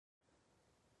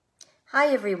Hi,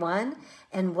 everyone,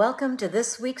 and welcome to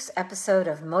this week's episode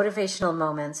of Motivational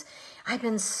Moments. I've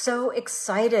been so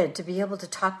excited to be able to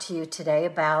talk to you today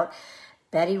about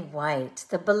Betty White,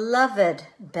 the beloved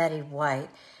Betty White.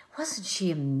 Wasn't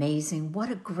she amazing? What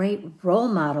a great role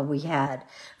model we had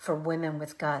for women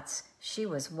with guts. She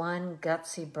was one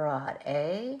gutsy broad,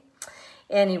 eh?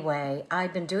 Anyway,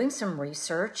 I've been doing some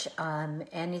research on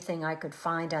anything I could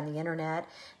find on the internet.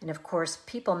 And of course,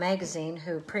 People magazine,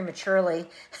 who prematurely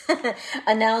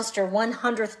announced her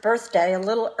 100th birthday a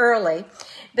little early.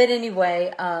 But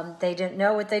anyway, they didn't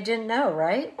know what they didn't know,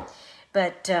 right?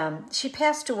 But she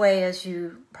passed away, as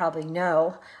you probably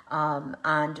know,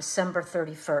 on December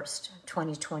 31st,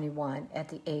 2021, at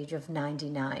the age of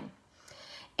 99.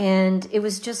 And it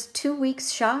was just 2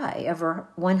 weeks shy of her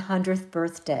 100th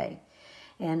birthday.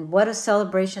 And what a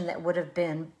celebration that would have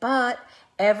been, but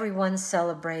everyone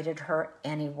celebrated her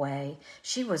anyway.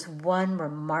 She was one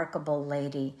remarkable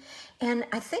lady. And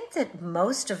I think that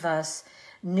most of us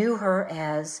knew her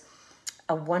as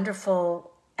a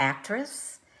wonderful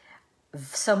actress,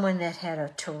 someone that had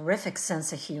a terrific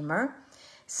sense of humor,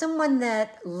 someone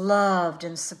that loved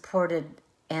and supported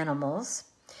animals,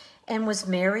 and was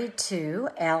married to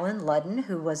Alan Ludden,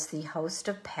 who was the host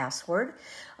of Password.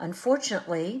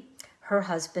 Unfortunately, her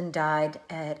husband died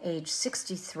at age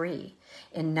 63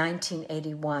 in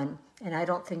 1981, and I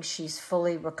don't think she's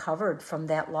fully recovered from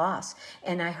that loss.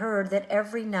 And I heard that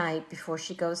every night before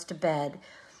she goes to bed,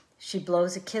 she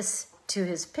blows a kiss to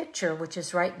his picture, which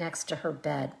is right next to her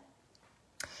bed.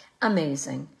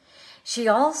 Amazing. She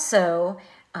also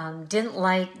didn't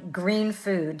like green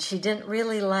food. She didn't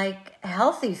really like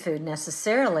healthy food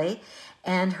necessarily,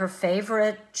 and her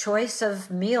favorite choice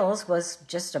of meals was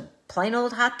just a plain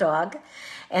old hot dog,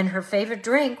 and her favorite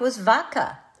drink was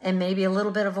vodka and maybe a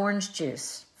little bit of orange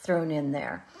juice thrown in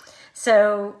there.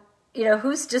 So,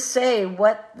 who's to say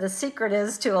what the secret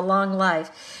is to a long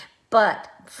life? But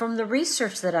from the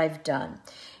research that I've done,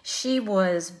 she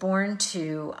was born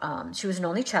to, she was an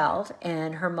only child,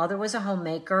 and her mother was a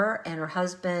homemaker, and her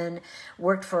husband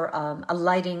worked for a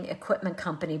lighting equipment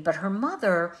company. But her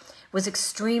mother was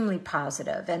extremely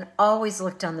positive and always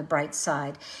looked on the bright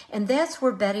side. And that's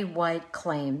where Betty White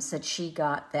claims that she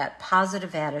got that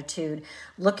positive attitude,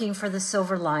 looking for the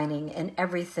silver lining in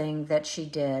everything that she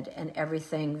did and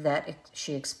everything that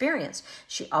she experienced.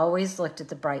 She always looked at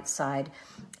the bright side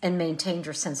and maintained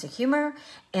her sense of humor.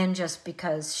 And just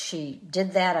because she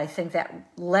did that, I think that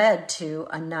led to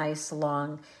a nice,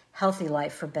 long, healthy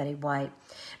life for Betty White.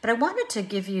 But I wanted to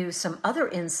give you some other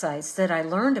insights that I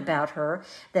learned about her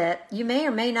that you may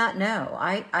or may not know.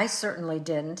 I certainly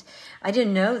didn't. I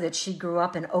didn't know that she grew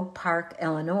up in Oak Park,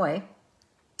 Illinois.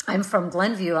 I'm from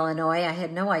Glenview, Illinois. I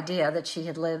had no idea that she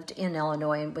had lived in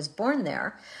Illinois and was born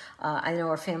there. I know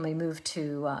her family moved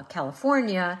to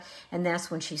California, and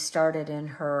that's when she started in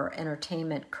her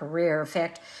entertainment career. In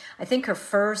fact, I think her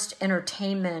first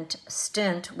entertainment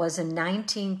stint was in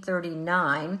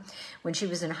 1939 when she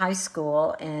was in high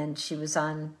school, and she was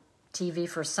on TV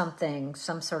for something,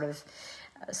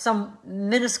 some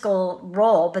minuscule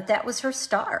role, but that was her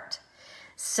start.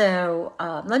 So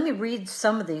let me read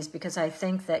some of these because I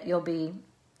think that you'll be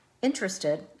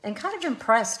interested and kind of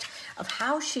impressed of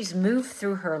how she's moved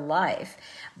through her life,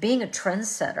 being a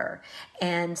trendsetter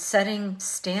and setting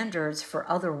standards for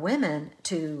other women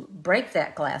to break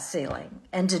that glass ceiling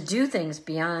and to do things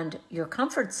beyond your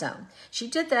comfort zone. She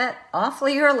did that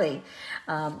awfully early.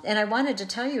 And I wanted to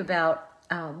tell you about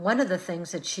one of the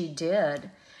things that she did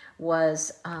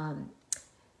was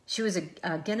she was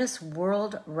a Guinness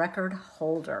World Record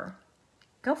holder.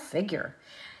 Go figure.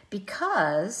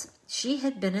 Because she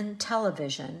had been in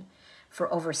television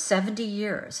for over 70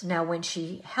 years. Now, when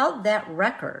she held that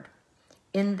record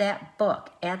in that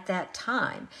book at that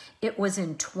time, it was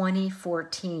in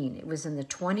 2014. It was in the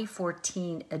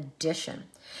 2014 edition.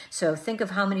 So think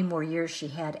of how many more years she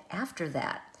had after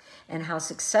that and how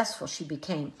successful she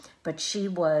became. But she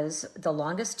was the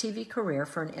longest TV career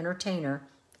for an entertainer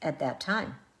at that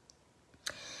time.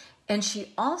 And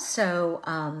she also,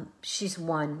 she's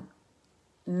won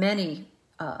many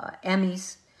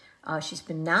Emmys. She's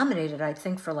been nominated, I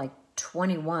think, for like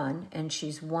 21, and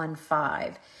she's won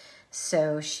 5.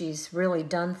 So she's really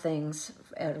done things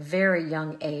at a very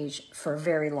young age for a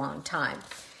very long time.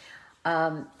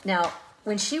 Now,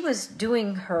 when she was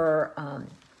doing her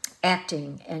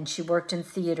acting, and she worked in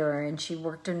theater, and she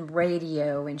worked in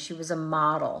radio, and she was a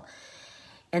model,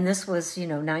 and this was,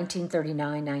 1939,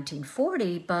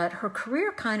 1940, but her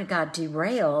career kind of got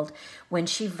derailed when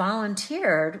she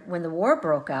volunteered when the war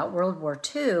broke out, World War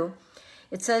II.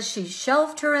 It says she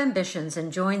shelved her ambitions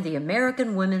and joined the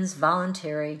American Women's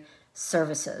Voluntary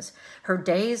services. Her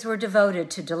days were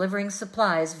devoted to delivering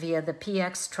supplies via the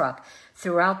PX truck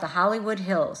throughout the Hollywood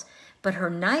Hills, but her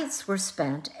nights were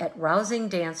spent at rousing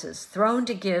dances thrown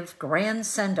to give grand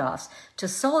send-offs to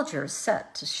soldiers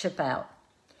set to ship out.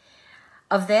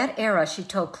 Of that era, she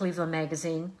told Cleveland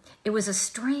Magazine, it was a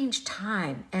strange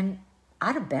time and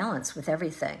out of balance with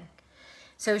everything.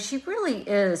 So she really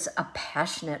is a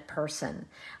passionate person.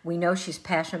 We know she's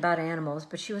passionate about animals,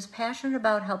 but she was passionate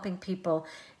about helping people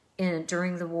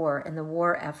during the war and the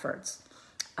war efforts.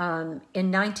 In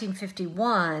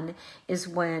 1951 is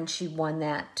when she won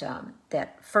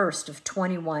that first of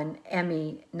 21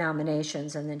 Emmy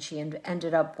nominations, and then she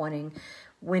ended up winning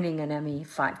an Emmy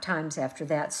 5 times after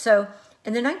that. So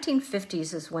in the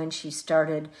 1950s is when she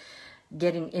started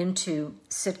getting into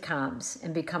sitcoms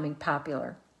and becoming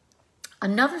popular.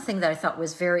 Another thing that I thought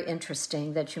was very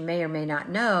interesting that you may or may not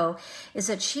know is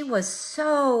that she was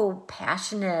so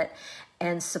passionate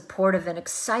and supportive and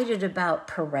excited about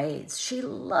parades. She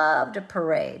loved a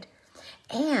parade.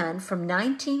 And from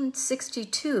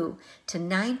 1962 to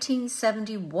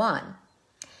 1971,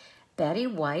 Betty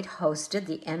White hosted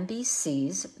the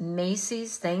NBC's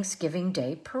Macy's Thanksgiving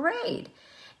Day Parade.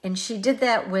 And she did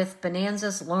that with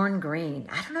Bonanza's Lorne Greene.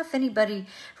 I don't know if anybody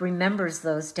remembers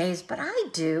those days, but I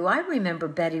do. I remember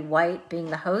Betty White being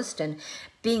the host and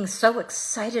being so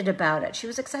excited about it. She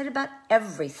was excited about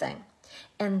everything.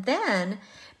 And then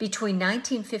between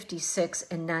 1956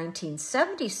 and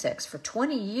 1976, for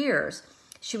 20 years,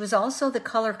 she was also the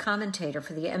color commentator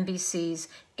for the NBC's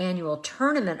annual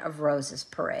Tournament of Roses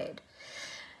parade.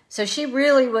 So she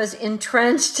really was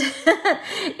entrenched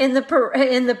in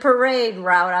the parade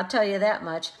route, I'll tell you that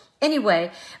much.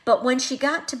 Anyway, but when she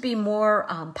got to be more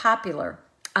popular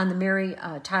on the Mary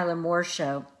Tyler Moore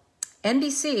Show,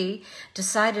 NBC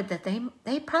decided that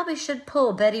they probably should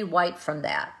pull Betty White from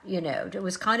that. You know, it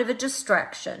was kind of a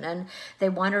distraction, and they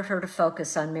wanted her to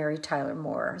focus on Mary Tyler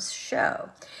Moore's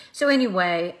show. So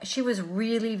anyway, she was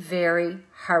really very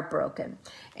heartbroken.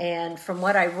 And from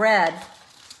what I read,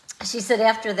 she said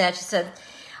after that, she said,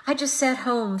 I just sat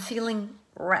home feeling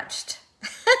wretched.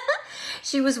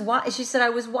 She said, I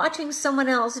was watching someone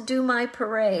else do my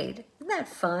parade. Isn't that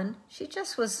fun? She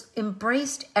just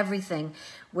embraced everything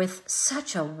with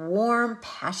such a warm,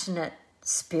 passionate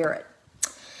spirit.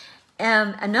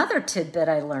 Another tidbit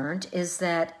I learned is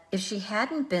that if she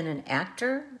hadn't been an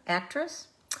actress,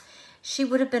 she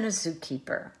would have been a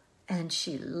zookeeper. And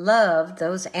she loved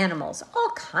those animals,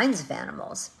 all kinds of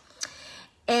animals.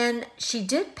 And she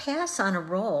did pass on a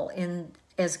role in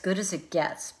As Good as It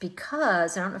Gets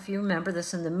because, I don't know if you remember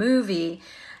this in the movie,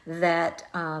 that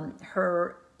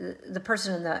the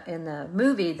person in the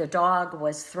movie, the dog,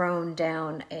 was thrown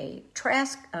down a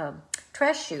trash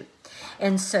chute.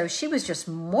 And so she was just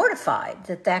mortified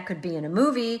that could be in a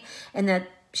movie, and that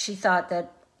she thought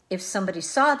that if somebody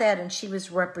saw that and she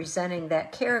was representing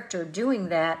that character doing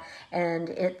that, and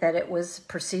that it was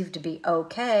perceived to be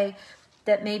okay,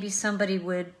 that maybe somebody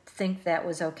would think that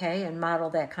was okay and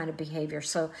model that kind of behavior.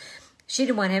 So she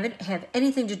didn't want to have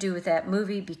anything to do with that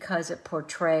movie because it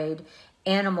portrayed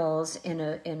animals in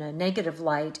a negative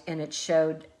light, and it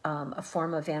showed a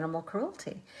form of animal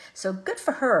cruelty. So good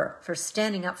for her for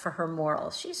standing up for her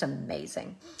morals. She's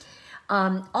amazing.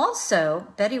 Also,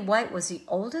 Betty White was the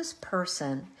oldest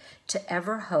person to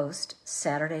ever host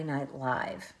Saturday Night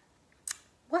Live.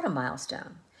 What a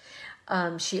milestone.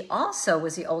 She also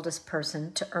was the oldest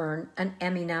person to earn an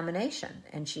Emmy nomination,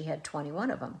 and she had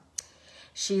 21 of them.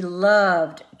 She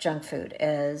loved junk food,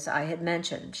 as I had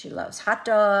mentioned. She loves hot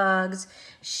dogs.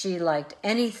 She liked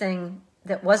anything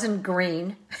that wasn't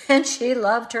green, and she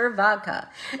loved her vodka.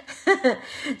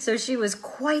 So she was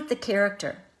quite the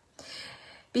character.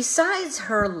 Besides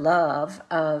her love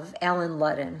of Alan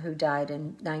Ludden, who died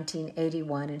in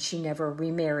 1981, and she never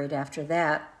remarried after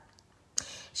that,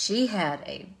 she had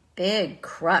a big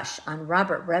crush on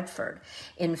Robert Redford.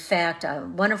 In fact,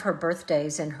 one of her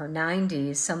birthdays in her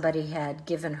 90s, somebody had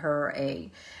given her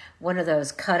one of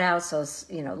those cutouts, those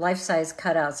life-size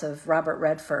cutouts of Robert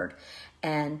Redford,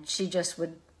 and she just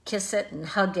would kiss it and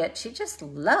hug it. She just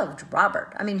loved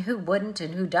Robert. I mean, who wouldn't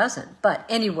and who doesn't? But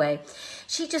anyway,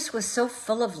 she just was so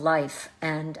full of life,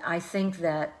 and I think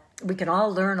that we can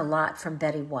all learn a lot from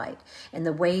Betty White and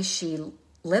the way she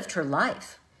lived her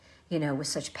life, with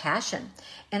such passion.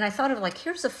 And I thought of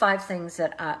here's the 5 things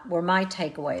that were my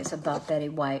takeaways about Betty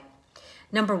White.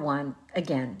 Number 1,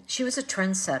 again, she was a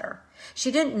trendsetter.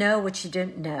 She didn't know what she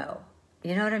didn't know.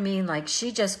 You know what I mean?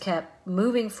 She just kept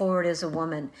moving forward as a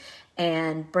woman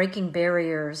and breaking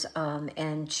barriers.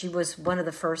 And she was one of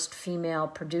the first female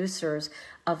producers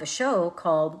of a show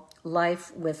called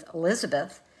Life with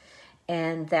Elizabeth.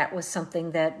 And that was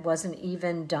something that wasn't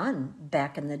even done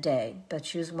back in the day. But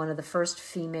she was one of the first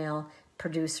female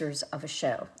producers of a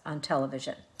show on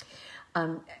television.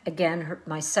 Again,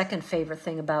 my second favorite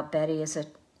thing about Betty is,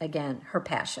 again, her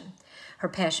passion. Her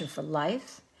passion for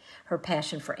life, her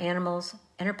passion for animals,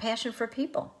 and her passion for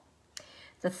people.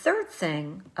 The third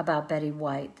thing about Betty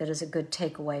White that is a good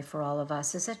takeaway for all of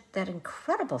us is that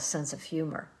incredible sense of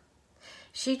humor.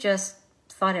 She just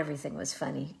thought everything was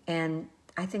funny, and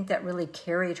I think that really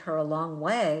carried her a long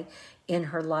way in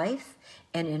her life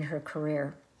and in her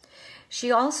career.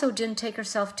 She also didn't take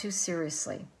herself too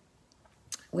seriously,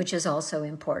 which is also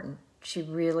important. She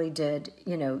really did,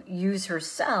 use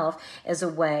herself as a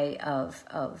way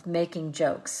of making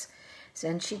jokes.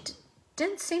 And she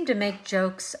didn't seem to make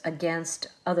jokes against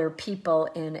other people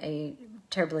in a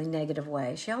terribly negative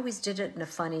way. She always did it in a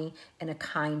funny and a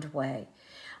kind way.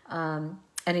 And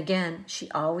again,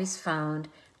 she always found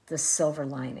the silver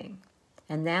lining.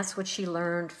 And that's what she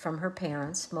learned from her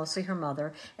parents, mostly her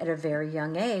mother, at a very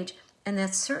young age. And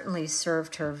that certainly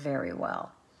served her very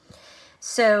well.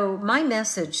 So my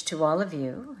message to all of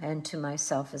you, and to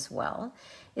myself as well,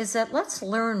 is that let's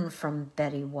learn from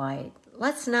Betty White.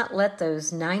 Let's not let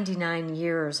those 99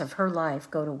 years of her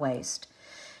life go to waste.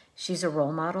 She's a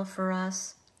role model for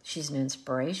us. She's an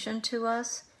inspiration to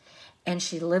us. And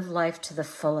she lived life to the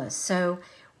fullest. So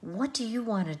what do you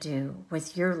want to do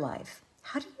with your life?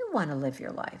 How do you want to live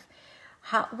your life?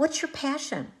 What's your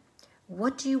passion?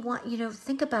 What do you want?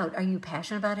 Think about, are you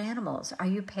passionate about animals? Are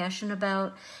you passionate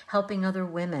about helping other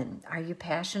women? Are you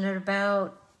passionate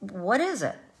about, what is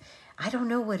it? I don't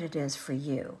know what it is for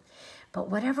you. But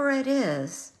whatever it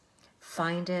is,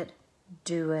 find it,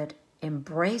 do it,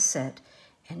 embrace it,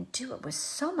 and do it with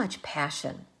so much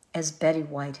passion as Betty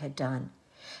White had done.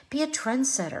 Be a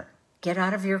trendsetter. Get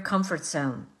out of your comfort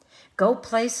zone. Go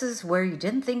places where you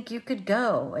didn't think you could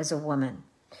go as a woman.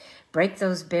 Break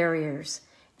those barriers.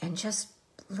 And just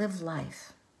live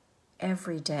life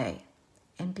every day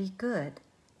and be good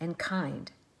and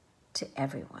kind to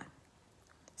everyone.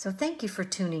 So thank you for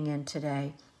tuning in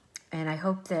today. And I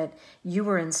hope that you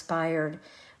were inspired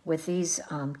with these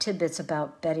tidbits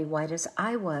about Betty White as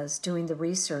I was doing the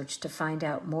research to find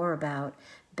out more about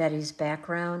Betty's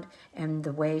background and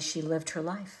the way she lived her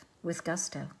life with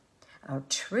gusto. A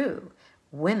true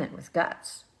women with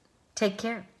guts. Take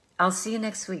care. I'll see you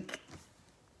next week.